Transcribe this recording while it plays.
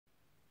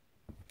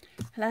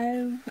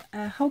Hello,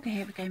 Holger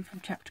here again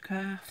from Chapter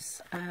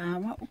Crafts.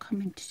 What we're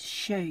coming to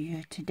show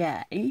you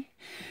today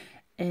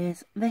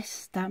is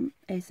this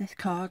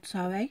card,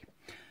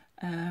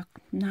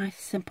 nice,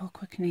 simple,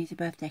 quick and easy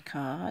birthday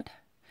card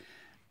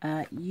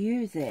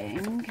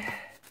using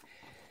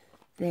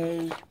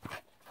the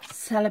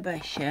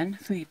celebration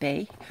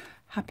freebie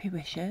Happy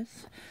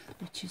Wishes,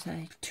 which is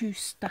a two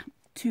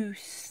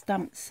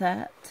stamp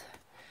set.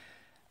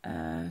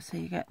 So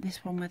you get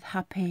this one with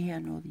happy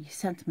and all the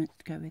sentiments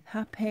to go with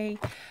happy,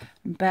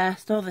 and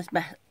best, all this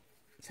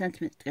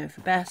sentiments to go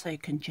for best, so you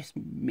can just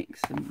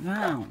mix them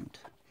around.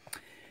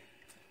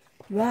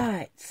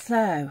 Right,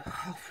 so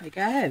off we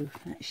go.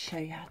 Let's show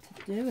you how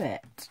to do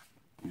it.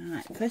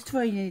 Right, first of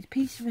all you need a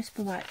piece of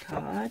Whisper White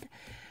card,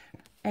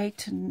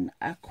 8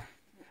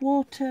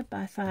 1/4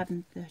 by 5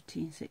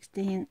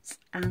 13/16,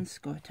 and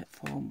score it at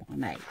 4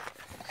 1/8.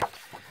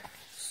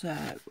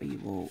 So we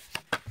will.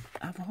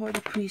 I've already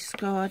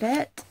pre-scored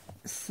it,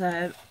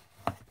 so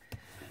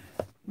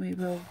we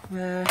will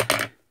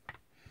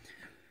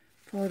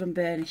fold and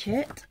burnish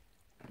it,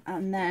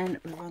 and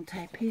then we want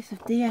a piece of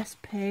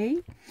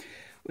DSP,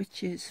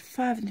 which is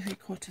 5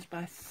 3/4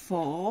 by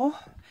 4.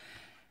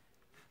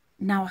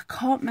 Now I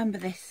can't remember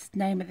this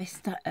name of this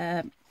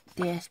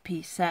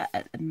DSP set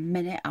at the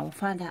minute. I will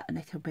find out and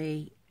it'll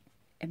be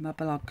in my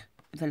blog,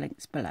 the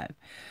links below.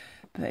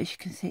 But as you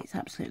can see, it's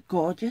absolutely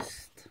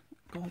gorgeous.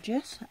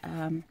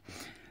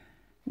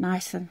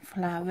 Nice and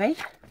flowery.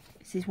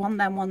 This is one of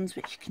them ones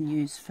which you can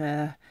use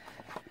for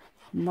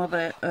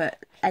mother,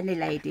 any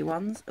lady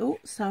ones. Oh,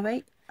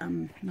 sorry,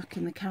 I'm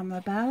knocking the camera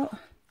about.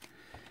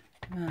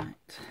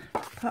 Right,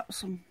 pop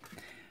some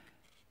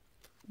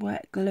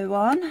wet glue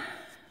on.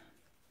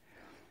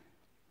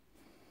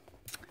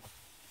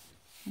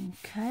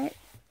 Okay,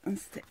 and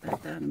stick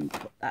that down and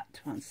put that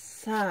to one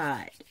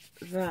side.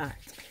 Right,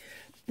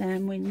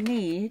 then we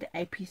need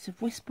a piece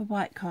of Whisper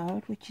White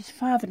card, which is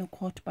 5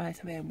 1/4 by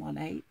 3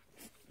 1/8.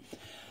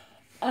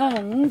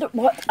 And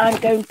what I'm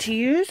going to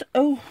use,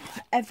 oh,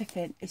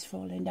 everything is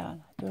falling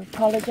down. I do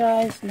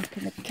apologise,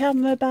 knocking the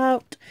camera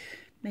about,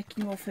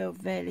 making you all feel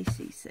really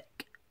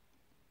seasick.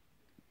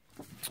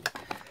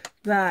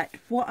 Right,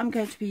 what I'm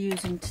going to be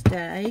using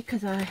today,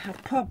 because I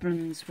have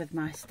problems with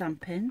my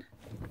stamping,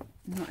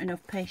 not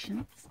enough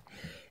patience,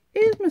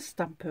 is my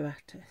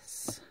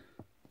Stamparatus.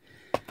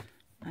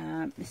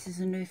 This is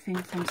a new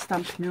thing from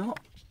Stampin' Up.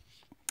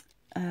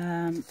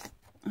 A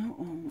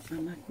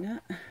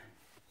magnet.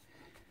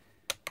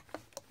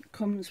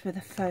 Comes with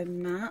a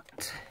foam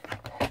mat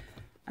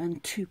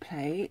and 2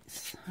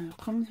 plates. It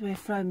comes with a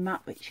foam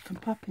mat which you can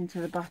pop into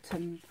the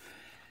bottom,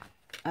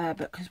 but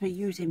because we're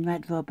using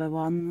red rubber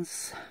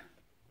ones,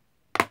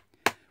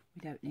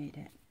 we don't need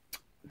it.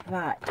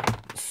 Right,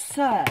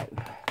 so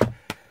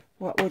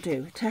what we'll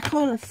do, we'll take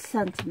all the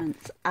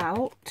sentiments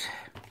out.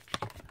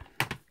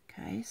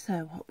 Okay,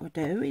 so what we'll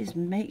do is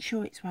make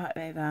sure it's right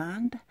way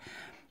around,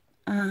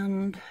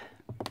 and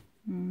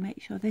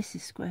make sure this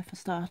is square for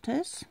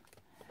starters.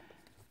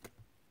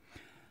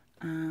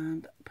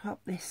 And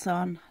pop this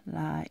on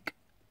like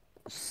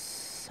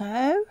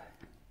so.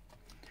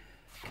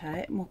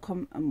 Okay, and we'll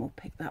come and we'll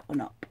pick that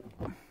one up.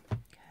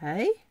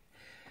 Okay,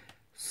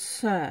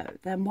 so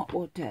then what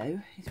we'll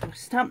do is we'll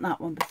stamp that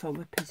one before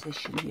we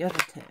position the other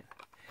two.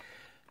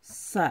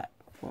 So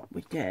what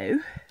we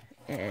do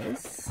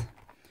is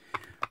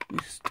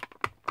just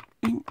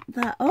ink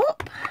that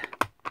up.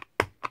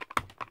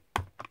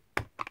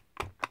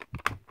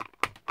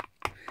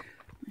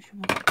 Make sure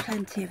we've got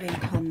plenty of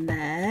ink on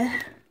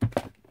there.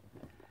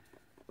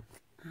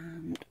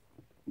 And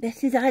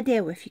this is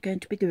ideal if you're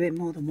going to be doing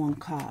more than one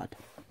card.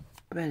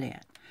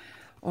 Brilliant.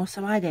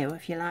 Also ideal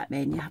if you're like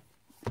me and you have,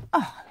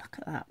 oh, look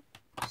at that,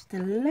 just a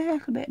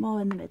little bit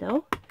more in the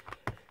middle,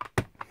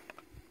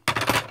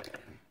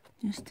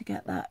 just to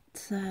get that,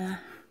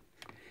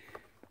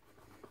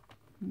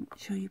 make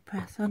sure you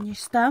press on your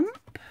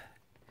stamp.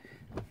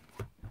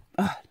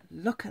 Oh,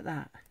 look at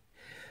that.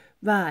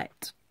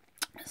 Right,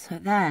 so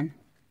then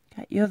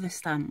get your other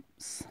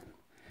stamps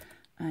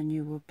and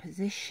you will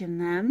position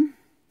them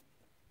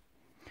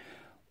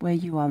where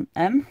you want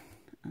them,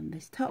 and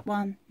this top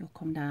one you'll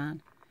come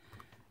down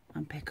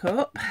and pick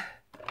up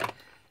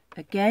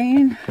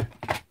again,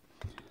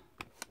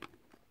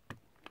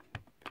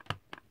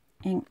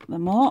 ink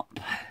them up,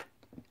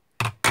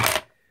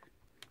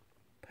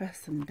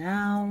 press them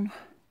down,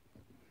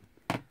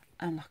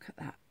 and look at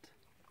that,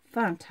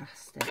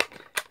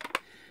 fantastic.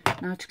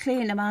 Now to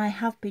clean them I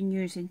have been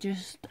using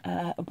just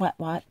a wet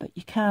wipe, but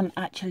you can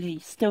actually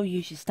still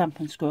use your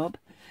Stampin' Scrub,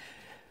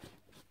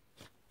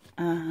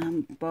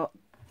 but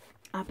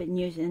I've been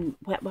using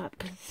wet wipe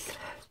because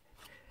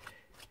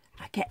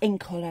I get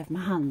ink all over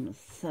my hands,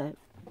 so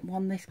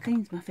this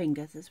cleans my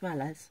fingers as well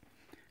as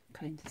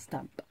cleans the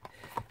stamp.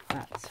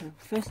 Right, so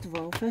first of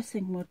all, first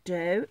thing we'll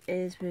do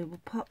is we will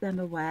pop them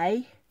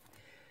away,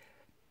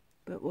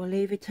 but we'll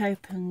leave it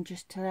open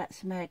just to let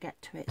some air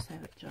get to it so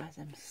it dries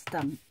them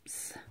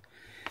stamps.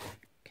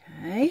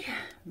 Okay,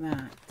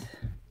 right.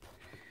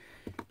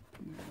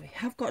 Now we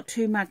have got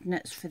 2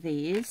 magnets for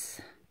these.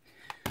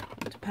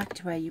 To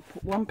packed away. You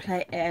put one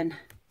plate in.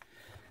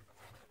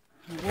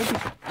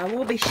 I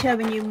will be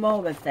showing you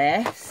more of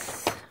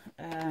this.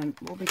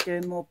 We'll be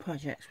doing more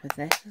projects with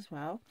this as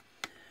well,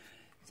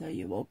 so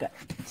you will get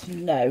to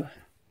know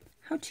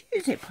how to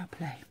use it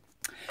properly.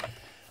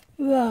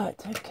 Right,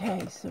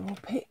 okay, so we'll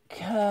pick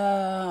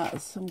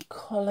some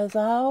colours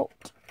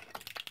out.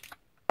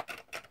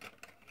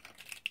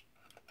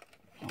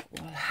 What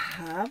we'll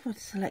have a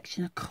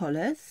selection of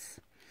colours.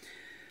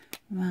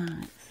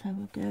 Right, so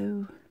we'll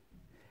go.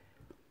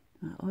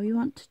 Right, all you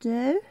want to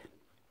do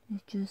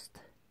is just.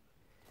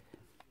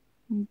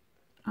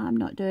 I'm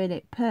not doing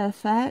it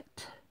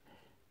perfect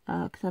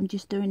because I'm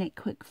just doing it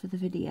quick for the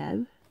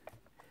video.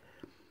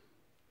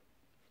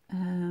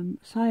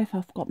 Sorry if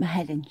I've got my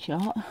head in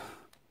shot.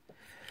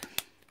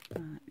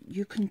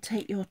 You can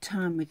take your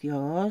time with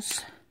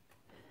yours.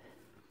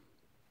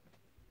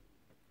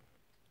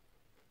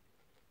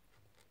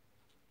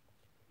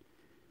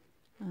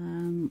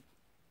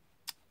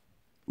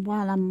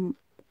 While I'm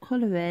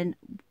colouring,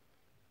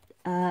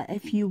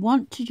 if you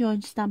want to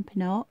join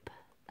Stampin' Up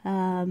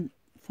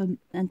from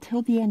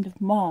until the end of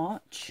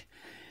March,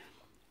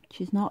 which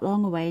is not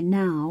long away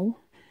now,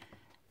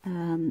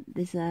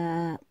 there's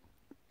a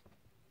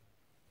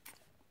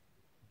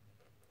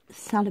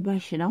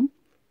celebration on,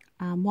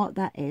 and what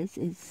that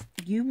is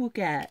you will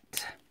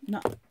get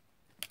not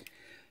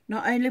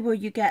only will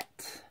you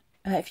get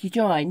if you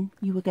join,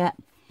 you will get,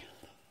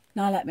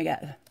 now let me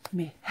get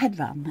my head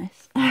round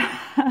this.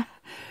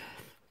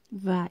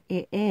 Right,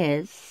 it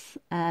is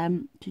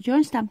to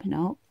join Stampin'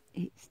 Up,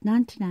 it's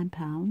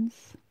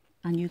 £99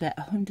 and you get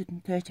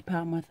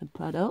 £130 worth of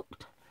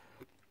product.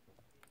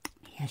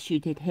 Yes, you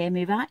did hear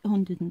me right,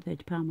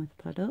 £130 worth of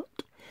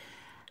product.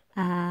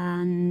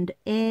 And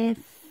if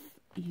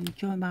you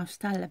join our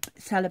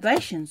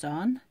celebrations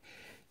on,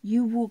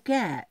 you will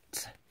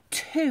get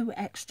 2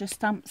 extra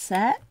stamp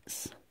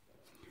sets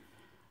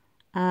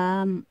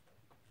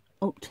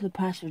up to the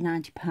price of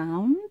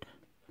 £90,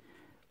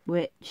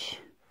 which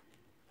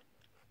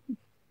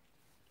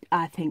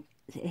I think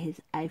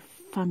is a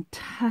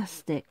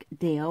fantastic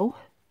deal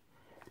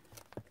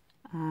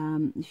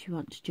if you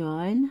want to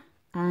join.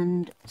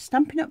 And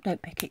Stampin' Up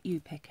don't pick it,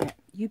 you pick it.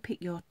 You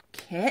pick your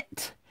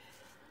kit.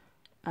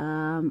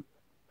 You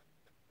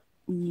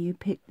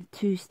pick the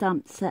 2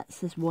 stamp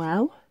sets as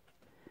well.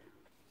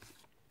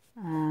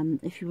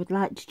 If you would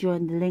like to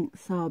join, the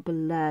links are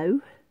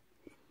below.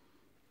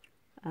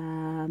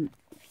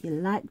 If you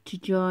like to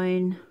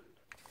join,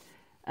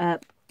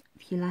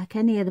 if you like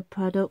any of the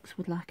products,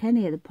 would like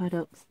any of the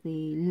products,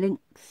 the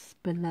links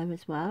below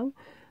as well.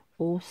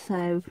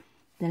 Also,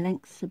 the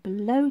links are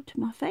below to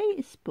my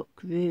Facebook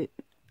group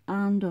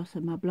and also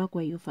my blog,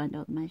 where you'll find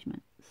all the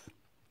measurements.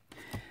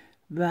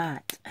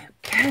 Right,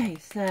 okay,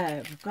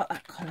 so we've got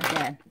that colour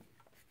again.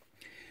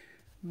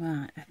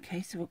 Right,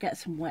 okay, so we'll get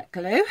some wet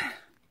glue.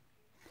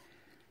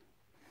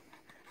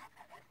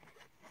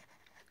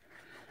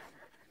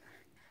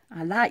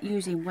 I like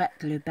using wet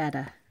glue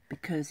better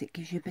because it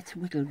gives you a bit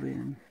of wiggle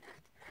room.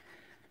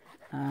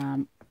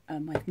 And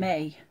with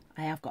me,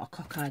 I have got a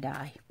cockeyed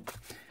eye,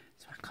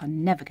 so I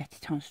can never get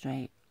it on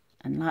straight.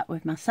 And like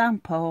with my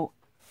sample,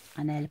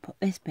 I nearly put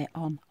this bit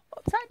on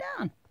upside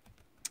down.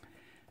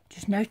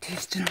 Just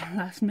noticed at the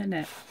last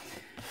minute.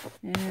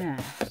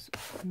 Yes.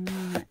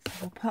 Right, so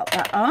we'll pop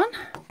that on.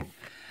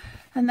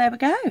 And there we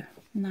go.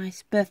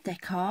 Nice birthday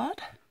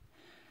card.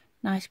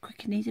 Nice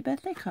quick and easy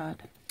birthday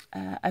card.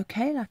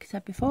 Okay, like I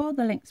said before,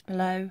 the link's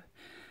below.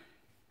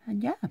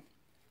 And yeah,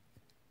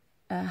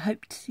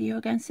 hope to see you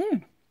again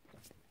soon.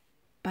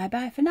 Bye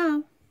bye for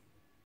now.